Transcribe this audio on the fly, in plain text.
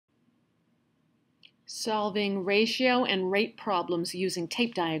Solving ratio and rate problems using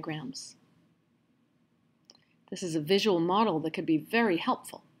tape diagrams. This is a visual model that could be very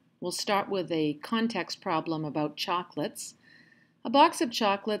helpful. We'll start with a context problem about chocolates. A box of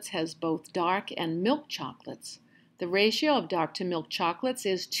chocolates has both dark and milk chocolates. The ratio of dark to milk chocolates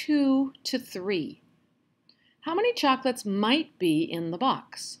is 2 to 3. How many chocolates might be in the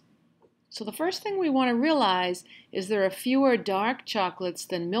box? So the first thing we want to realize is there are fewer dark chocolates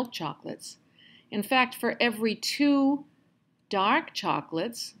than milk chocolates. In fact, for every 2 dark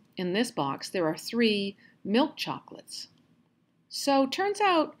chocolates in this box, there are 3 milk chocolates. So it turns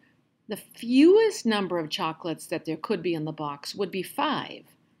out the fewest number of chocolates that there could be in the box would be 5.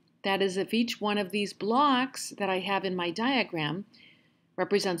 That is, if each one of these blocks that I have in my diagram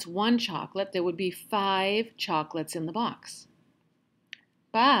represents 1 chocolate, there would be 5 chocolates in the box.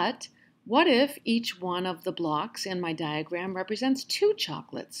 But what if each one of the blocks in my diagram represents 2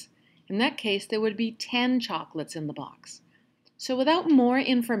 chocolates? In that case, there would be 10 chocolates in the box. So without more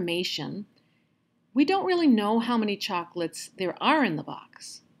information, we don't really know how many chocolates there are in the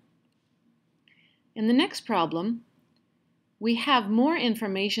box. In the next problem, we have more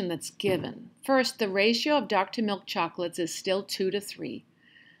information that's given. First, the ratio of dark to milk chocolates is still 2 to 3.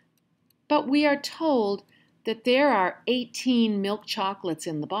 But we are told that there are 18 milk chocolates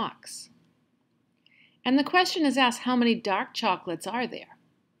in the box. And the question is asked, how many dark chocolates are there?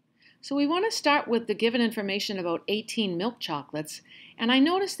 So we want to start with the given information about 18 milk chocolates, and I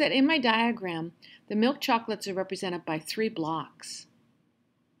notice that in my diagram, the milk chocolates are represented by 3 blocks.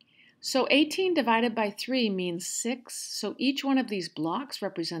 So 18 divided by 3 means 6, so each one of these blocks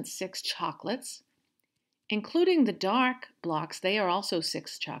represents 6 chocolates. Including the dark blocks, they are also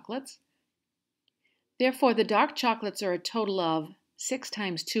 6 chocolates. Therefore, the dark chocolates are a total of 6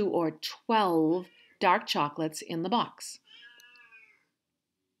 times 2, or 12 dark chocolates in the box.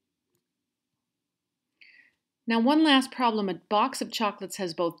 Now, one last problem. A box of chocolates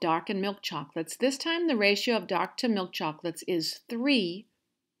has both dark and milk chocolates. This time, the ratio of dark to milk chocolates is 3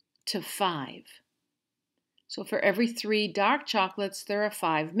 to 5. So for every 3 dark chocolates, there are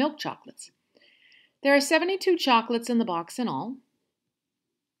 5 milk chocolates. There are 72 chocolates in the box in all.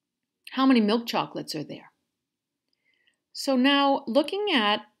 How many milk chocolates are there? So now, looking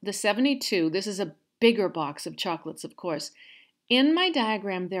at the 72, this is a bigger box of chocolates, of course. In my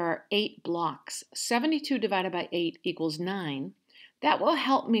diagram, there are 8 blocks. 72 divided by 8 equals 9. That will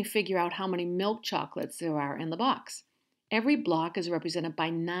help me figure out how many milk chocolates there are in the box. Every block is represented by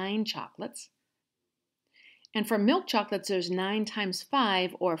 9 chocolates. And for milk chocolates, there's 9 times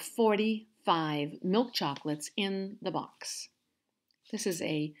 5, or 45 milk chocolates in the box. This is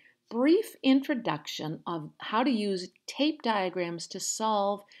a brief introduction of how to use tape diagrams to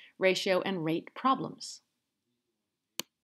solve ratio and rate problems.